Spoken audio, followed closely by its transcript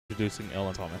Introducing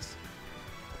Ellen Thomas.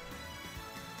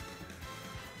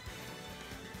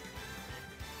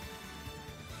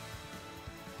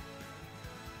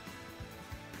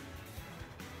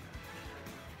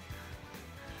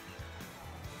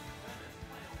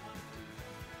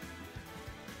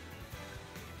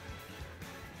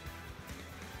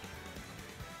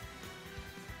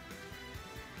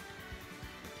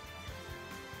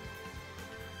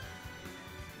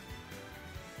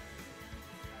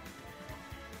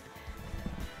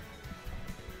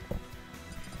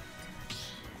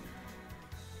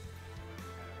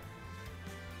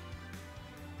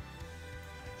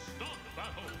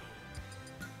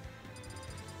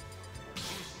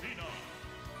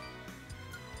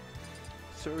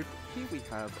 So here we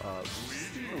have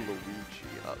Lucina Luigi,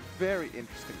 a very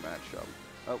interesting matchup.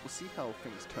 We'll see how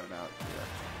things turn out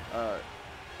here.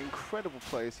 Incredible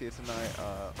players here tonight,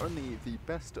 only the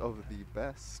best of the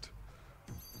best.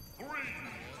 3,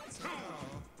 2,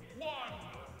 1,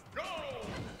 go!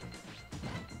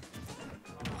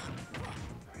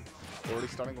 Already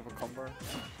starting with a combo.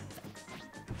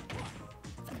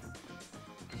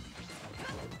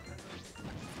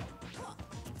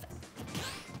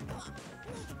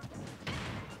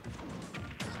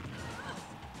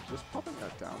 Just popping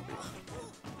that down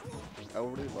beat. Elle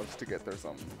really loves to get those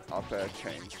up air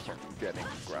chains from getting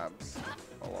grabs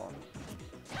a lot.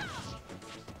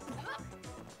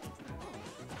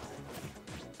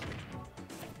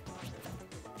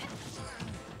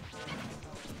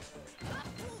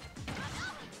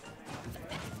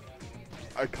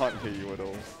 I can't hear you at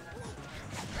all.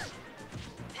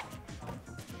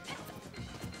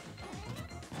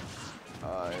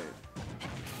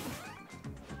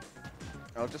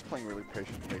 I was just playing really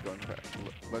patiently, going for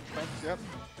ledge fence, yep.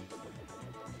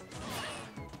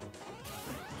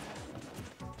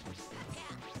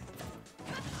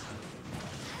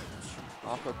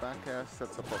 Upper back air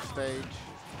sets up off stage.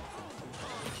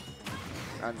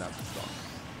 And that's a stop.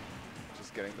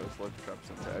 Just getting those ledge traps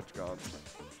into edge guards.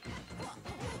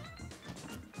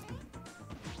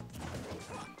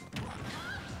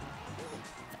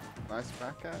 Nice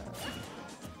back air.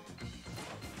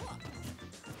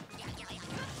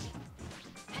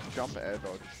 Jump air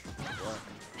dodge. Right.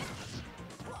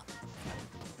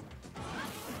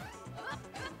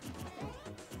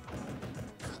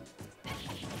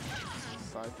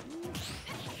 Side view.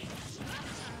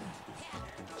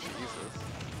 Jesus.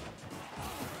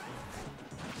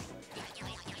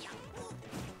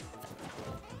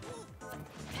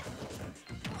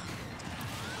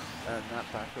 And that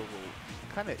back will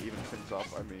kind of even things up.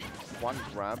 I mean, one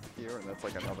grab here and that's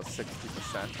like another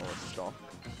 60% or a stock.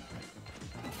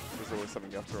 There's always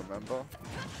something you have to remember.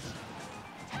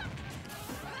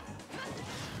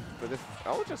 But if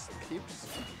Elle just keeps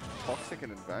toxic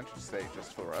in advantage state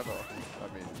just forever, I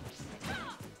mean...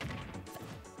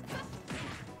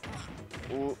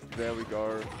 Oh, there we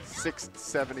go.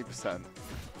 70%.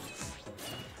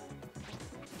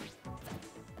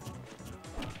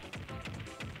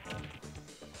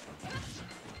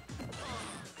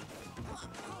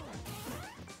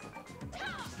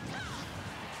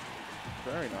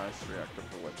 Very nice reactor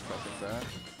for wedge stopping there.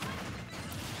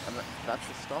 And that's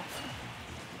the stop.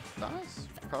 Nice.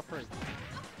 Recovery.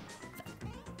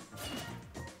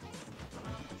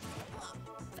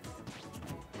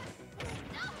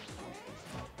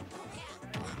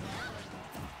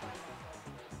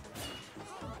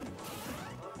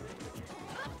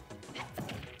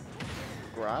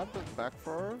 Grab, back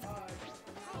throw.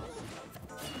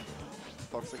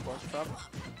 Toxic wedge trap.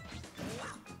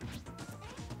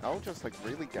 Elle just like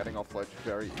really getting off ledge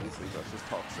very easily versus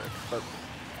toxic, but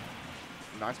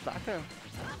nice back air.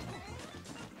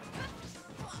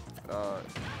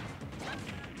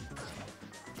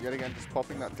 Yet again, just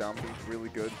popping that down beat really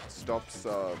good. Stops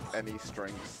any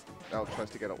strings. Elle tries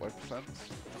to get at ledge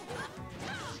percents.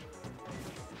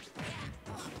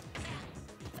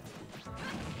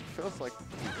 Feels like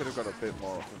he could have got a bit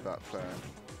more off of that fair.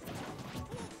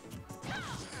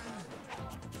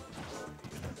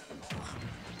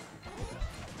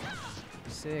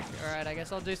 Sick. Alright, I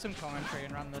guess I'll do some commentary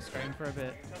and run the stream for a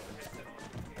bit.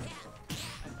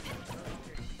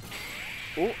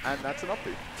 Oh, and that's an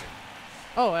upbeat.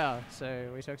 Oh wow,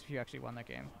 so WeToxicFew actually won that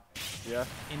game. Yeah.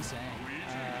 Insane.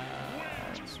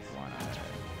 Just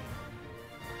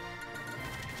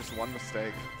one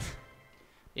mistake.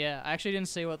 Yeah, I actually didn't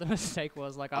see what the mistake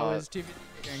was. Like, I was too busy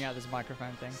figuring out this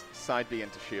microphone thing. Side B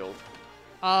into shield.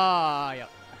 Ah,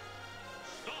 yep.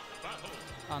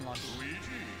 Unlucky.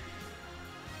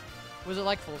 Was it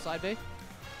like full side B?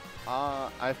 Yeah,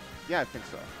 I think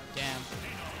so. Damn.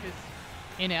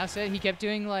 in our set, he kept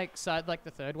doing like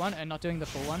the third one and not doing the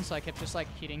full one, so I kept just like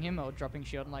hitting him or dropping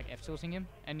shield and like F tilting him,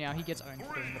 and now he gets owned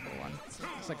for doing the full one.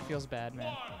 It's like feels bad,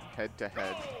 man. Head to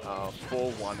head,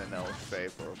 4-1 in L's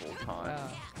favorable time.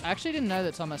 I actually didn't know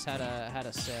that Thomas had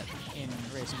a set in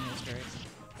racing history.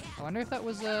 I wonder if that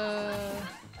was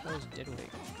Dead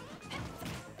Week.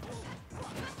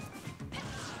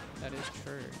 That is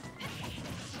true.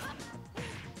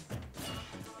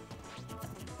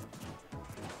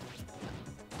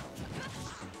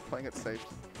 Playing it safe,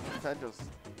 instead just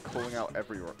calling out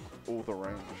all the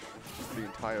range, the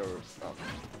entire.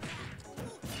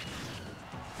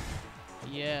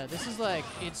 Yeah, this is like,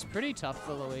 it's pretty tough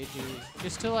for Luigi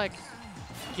just to like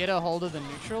get a hold of the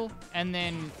neutral, and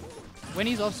then when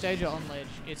he's off stage or on ledge,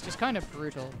 it's just kind of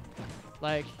brutal.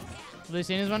 Like,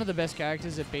 Lucina is one of the best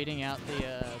characters at beating out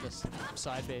the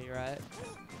side B, right?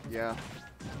 Yeah.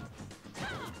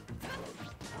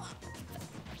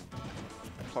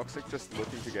 Toxic just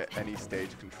looking to get any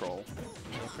stage control.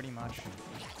 Yeah, pretty much.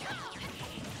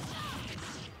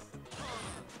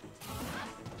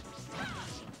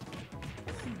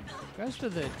 Goes for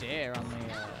the dare on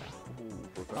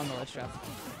the ledge trap.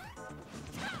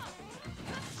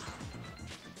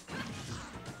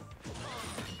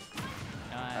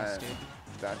 Nice, dude.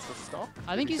 That's a stock?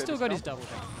 I think he's still got his double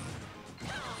jump.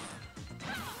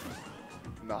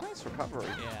 Nice recovery.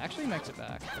 Yeah, actually makes it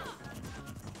back.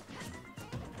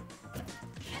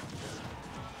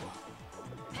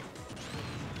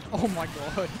 Oh my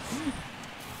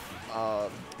god.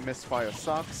 Misfire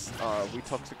sucks.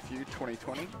 WeToxicFew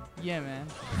 2020. Yeah, man.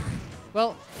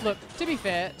 Well, look, to be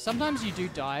fair, sometimes you do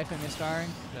die for misfiring,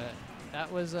 but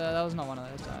that was not one of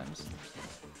those times.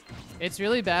 It's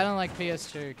really bad on like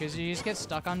PS2 because you just get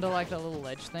stuck under like that little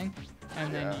ledge thing,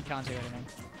 and then you can't do anything.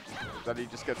 That you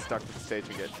just get stuck to the stage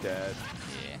and get dead.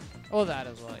 Yeah, or that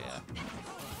as well. Yeah.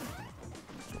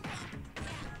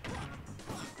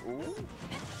 Ooh.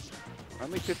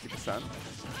 Only 50%.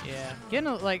 Yeah, getting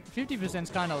like 50%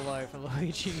 is kind of low for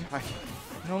Luigi.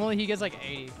 Normally he gets like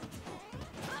 80.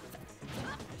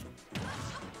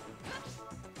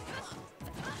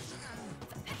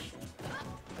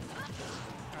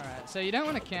 Alright, so you don't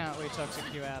want to count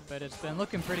WeToxicFew out, but it's been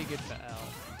looking pretty good for L.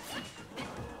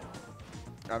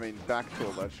 I mean, back to a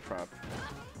ledge trap.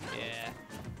 Yeah.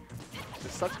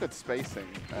 There's such good spacing.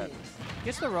 And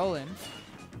gets the roll in.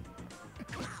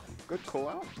 Good call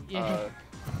out. Yeah.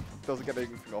 Doesn't get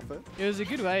anything off it. It was a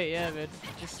good wait, yeah, but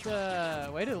just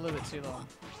waited a little bit too long.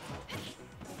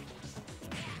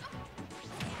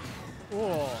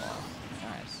 Oh,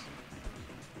 nice.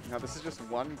 Now this is just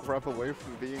one grab away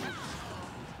from being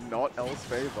not L's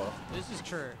favor. This is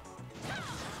true.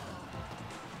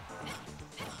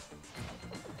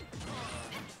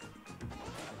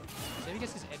 So if he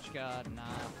gets his edge guard, nah.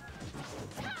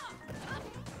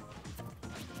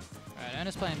 Alright,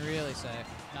 Ernest playing really safe.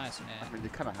 Nice, man. I mean, you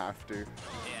kind of have to.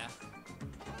 Yeah.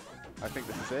 I think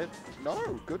this is it.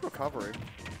 No, good recovery.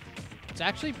 It's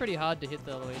actually pretty hard to hit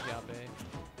the Luigi up B.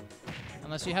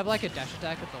 Unless you have like a dash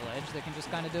attack at the ledge that can just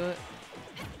kind of do it.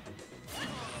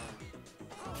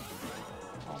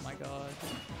 Oh my god.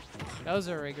 That was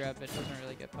a regrab, but it doesn't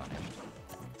really get punished.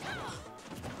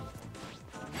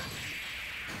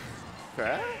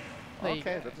 Fair? There you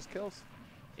Okay, go. that just kills.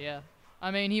 Yeah. I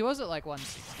mean, he was at like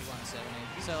 160,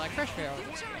 170. So like fresh fair.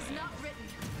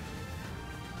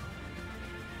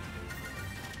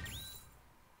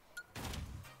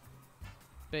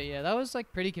 But yeah, that was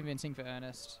like pretty convincing for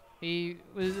Ernest. He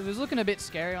was looking a bit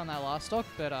scary on that last stock,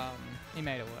 but he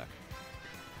made it work.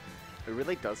 It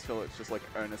really does feel it's just like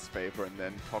Ernest's favor, and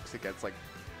then Toxic gets like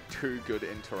 2 good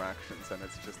interactions, and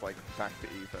it's just like back to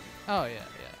even. Oh yeah,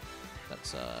 yeah.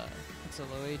 That's a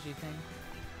Luigi thing.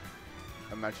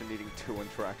 Imagine needing 2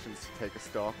 interactions to take a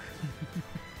stock.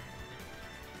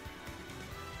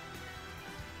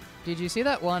 Did you see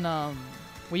that one?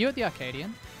 Were you at the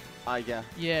Arcadian? Yeah.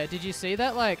 Yeah. Did you see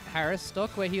that like Harris stock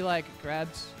where he like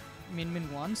grabbed Min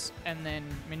Min once and then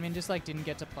Min Min just like didn't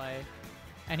get to play,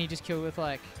 and he just killed with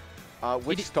like.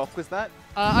 Which stock was that?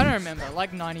 I don't remember.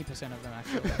 Like 90% of them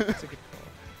actually. It's a good call.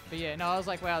 But yeah, no, I was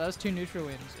like, wow, that was 2 neutral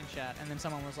wins in chat, and then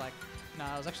someone was like, no,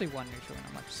 it was actually 1 neutral win.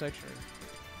 I'm like, so true.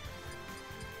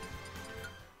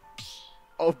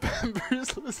 Oh,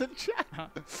 Bamboos was in chat.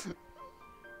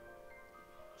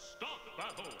 Stop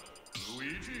battle,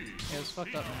 Luigi. Yeah, it was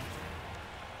fucked up, man.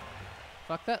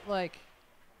 Fuck that, like,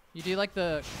 you do like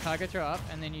the cargo throw up,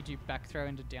 and then you do back throw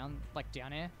into down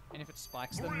air, and if it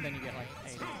spikes them, then you get like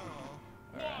 80.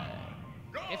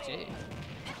 Alright. FG.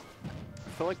 I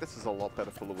feel like this is a lot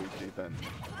better for Luigi than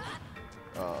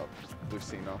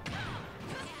Lucina.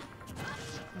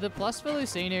 the plus for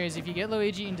Lucina is if you get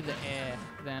Luigi into the air,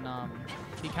 then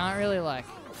he can't really like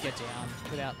get down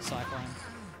without cycling.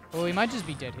 Well, he might just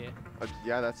be dead here.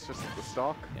 Yeah, that's just the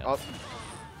stock. Yep. Oh,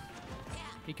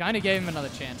 He kind of gave him another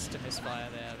chance to misfire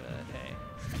there, but hey.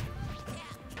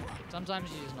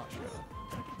 Sometimes you're just not sure.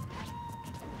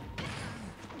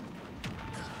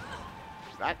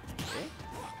 that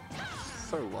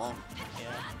so long.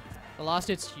 Yeah. The last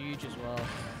hit's huge as well.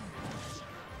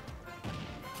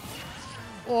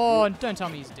 Oh, and don't tell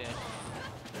me he's dead.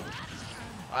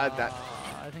 That.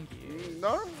 I think he is.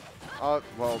 No.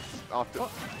 Well, after.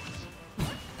 Oh.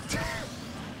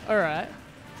 Alright.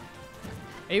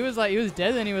 He was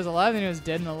dead, then he was alive, then he was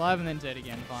dead and alive, and then dead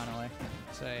again, finally.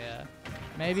 So, yeah.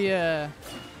 Maybe a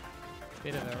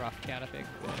bit of a rough counter pick.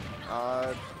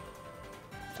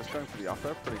 Just going for the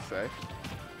upper, pretty safe.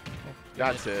 Okay,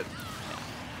 That's it. Yeah.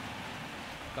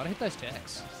 Gotta hit those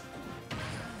techs.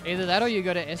 Either that or you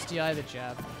gotta SDI the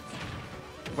jab.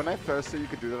 When I first saw you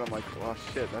could do that, I'm like, oh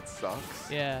shit, that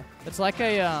sucks. Yeah. It's like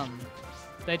a,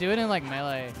 they do it in like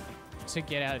melee to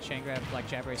get out of chain grab, like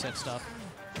jab reset stuff.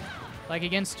 Like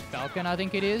against Falcon, I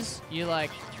think it is. You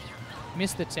like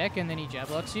miss the tech and then he jab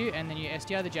locks you, and then you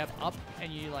SDI the jab up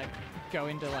and you like go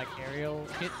into like aerial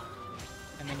hit,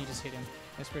 and then you just hit him.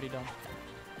 It's pretty dumb.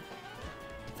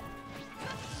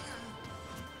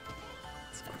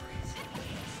 It's crazy.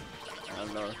 I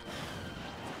don't know.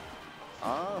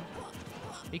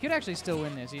 He could actually still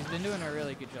win this. He's been doing a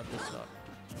really good job this stock.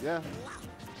 Yeah.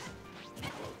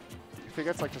 If he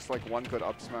gets like just like one good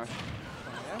up smash.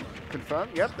 Yeah. Confirm?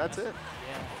 Yep, that's it.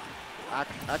 Yeah.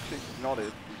 Actually, not it.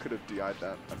 You could have DI'd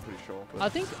that, I'm pretty sure. I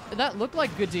think that looked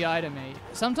like good DI to me.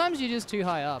 Sometimes you're just too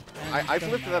high up. I've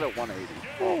lifted that at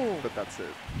 180, Ooh. but that's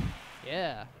it.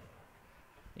 Yeah.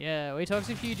 Yeah,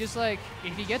 WeToxicFew just like,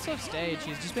 if he gets off stage,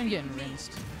 he's just been getting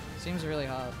rinsed. Seems really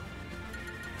hard.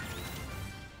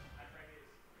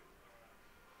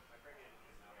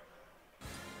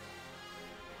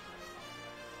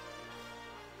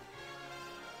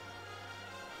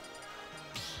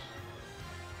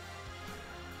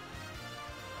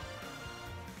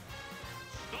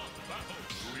 Start the battle,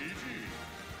 Luigi.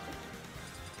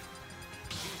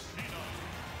 Lucina.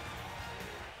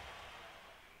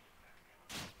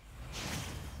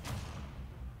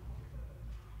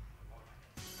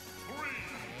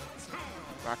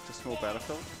 Back to small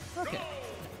battlefield. Okay.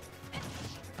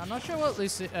 I'm not sure what not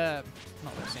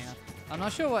Lucina. I'm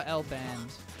not sure what L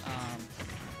banned.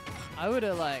 I would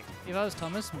have like, if I was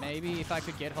Thomas, maybe if I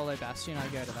could get Hollow Bastion,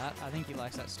 I'd go to that. I think he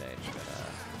likes that stage, but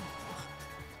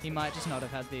he might just not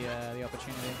have had the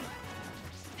opportunity.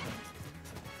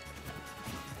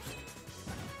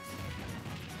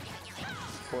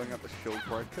 Pulling up the shield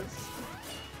breakers.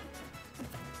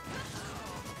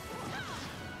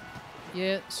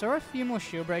 Yeah, saw a few more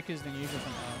shield breakers than usual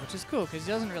from L, which is cool because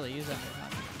he doesn't really use them very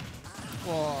much.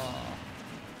 Whoa.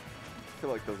 I feel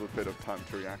like there's a bit of time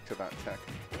to react to that tech.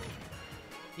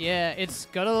 Yeah, it's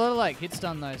got a lot of like hit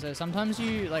stun though, so sometimes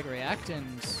you like react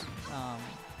and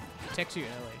tech too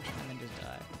early and then just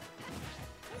die.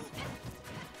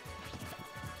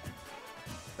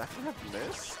 That could have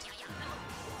missed?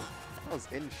 That was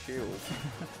in shield.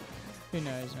 Who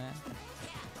knows, man?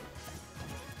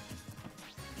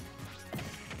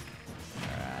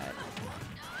 Alright.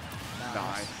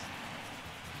 Nice.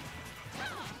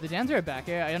 The down throw back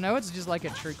air, I know it's just like a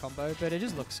true combo, but it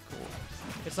just looks cool.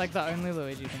 It's like the only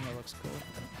Luigi thing that looks cool.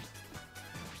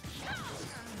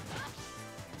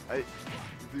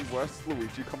 The worst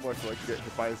Luigi combo I feel like to get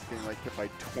hit by is getting like hit by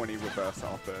 20 reverse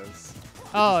up airs.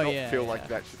 Oh I yeah. feel like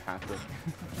that should happen.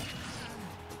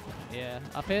 Yeah,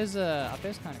 up air's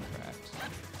kind of cracked.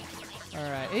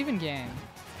 Alright, even game.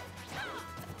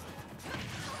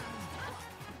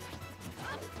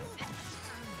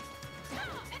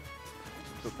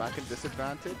 So back in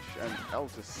disadvantage, and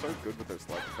L's just so good with those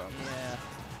light stunts. Yeah.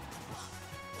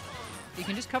 You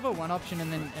can just cover one option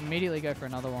and then immediately go for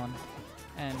another one.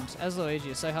 And as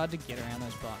Luigi, it's so hard to get around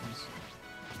those buttons.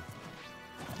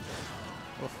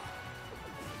 Oof.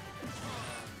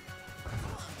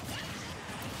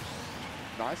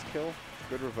 Nice kill,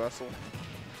 good reversal.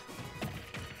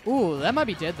 Ooh, that might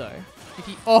be dead though. If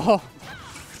he, oh,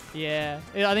 yeah.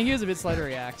 I think he was a bit slow to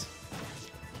react.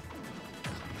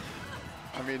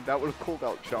 I mean, that would have called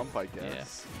out jump, I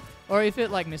guess. Yeah. Or if it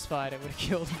like misfired, it would have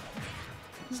killed him.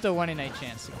 Just a 1 in 8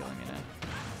 chance to kill him, you know.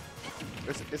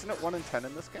 Isn't it 1 in 10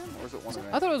 in this game, or is it 1 in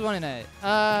 8? I thought it was 1 in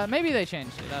 8. Maybe they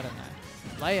changed it. I don't know.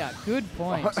 Layout, good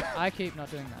point. I keep not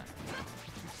doing that.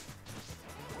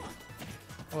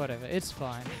 Whatever, it's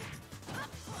fine.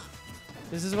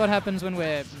 This is what happens when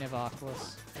we're never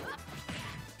arcless.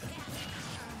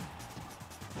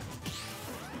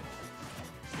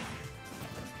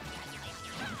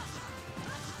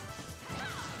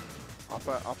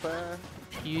 Up air.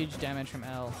 Huge damage from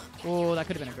L. Oh, that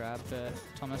could have been a grab, but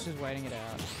Thomas is waiting it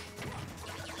out.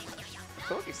 I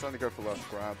feel like he's starting to go for less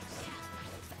grabs.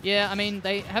 Yeah, I mean,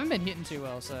 they haven't been hitting too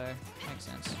well, so makes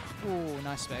sense. Ooh,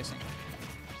 nice spacing.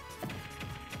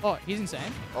 Oh, he's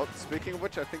insane. Oh, speaking of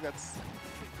which, I think that's...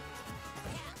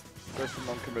 There's some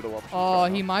non-committal options. Oh,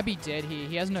 he might be dead here.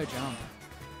 He has no jump.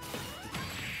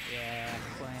 Yeah,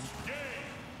 clean.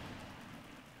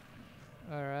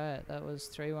 Alright, that was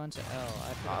 3-1 to L.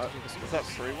 I forgot to do the scores. Is that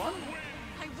 3-1?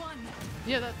 I won.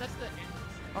 Yeah, that's the...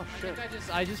 Oh, shit.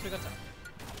 I just forgot to...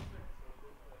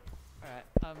 Alright,